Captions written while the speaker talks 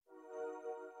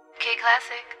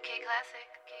K-Classic.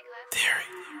 Theory.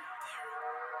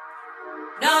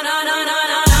 No,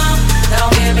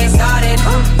 don't get me started.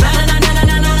 No,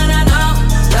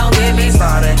 don't get me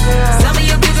started. Some of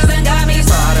you bitches done got me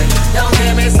started. Don't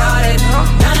get me started. No,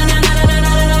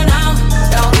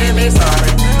 don't get me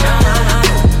started. No.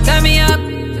 Turn me up.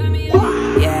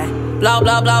 Yeah.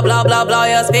 Blow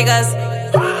your speakers.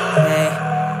 Yeah.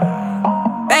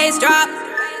 Bass drop.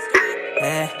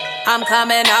 Yeah. I'm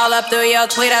coming all up through your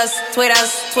tweeters.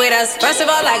 First of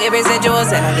all, I get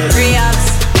residuals and I get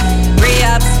re-ups.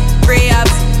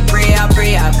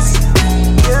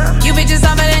 You bitches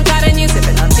on and cutting, you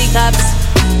sipping on teacups.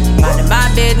 Minding my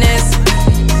business,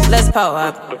 let's pull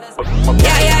up.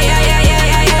 Yeah.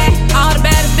 All the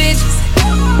baddest bitches,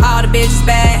 all the bitches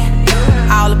bad.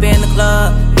 All up in the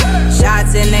club,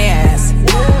 shots in their ass.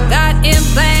 Got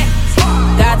implants,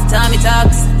 got the tummy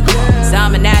tucks.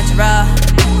 Some are natural,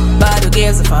 but who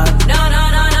gives a fuck? No,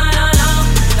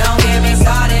 don't get me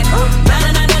started. No,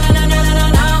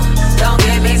 don't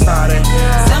get me started.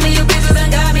 Some of you bitches done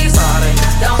got me started.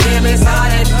 Don't get me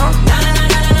started. No,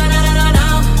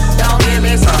 don't get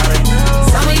me started.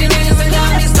 Some of you niggas done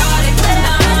got me started.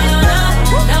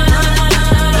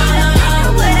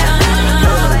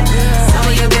 Some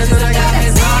of you bitches done got me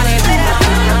started.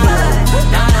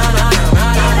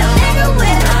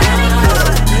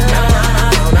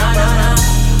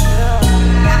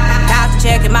 Out to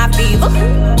checking my fever.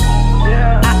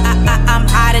 I'm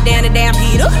hotter than a damn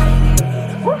heater.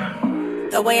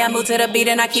 The way I move to the beat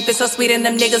and I keep it so sweet and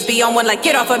them niggas be on one like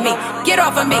get off of me.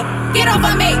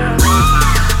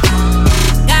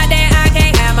 Goddamn, I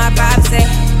can't have my privacy.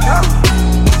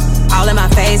 All in my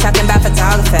face, talking about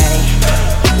photography.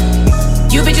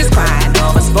 You bitches crying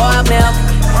over spoiled milk.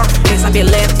 Fix up your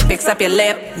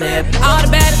lip. All the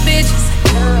baddest bitches,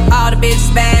 all the bitches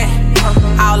bad.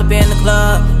 All up in the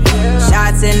club,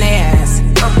 shots in their ass.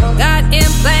 Got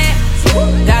implants,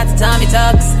 got the tummy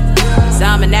tucks.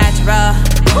 Some are natural,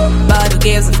 but who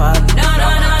gives a fuck? No,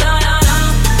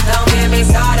 don't get me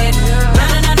started.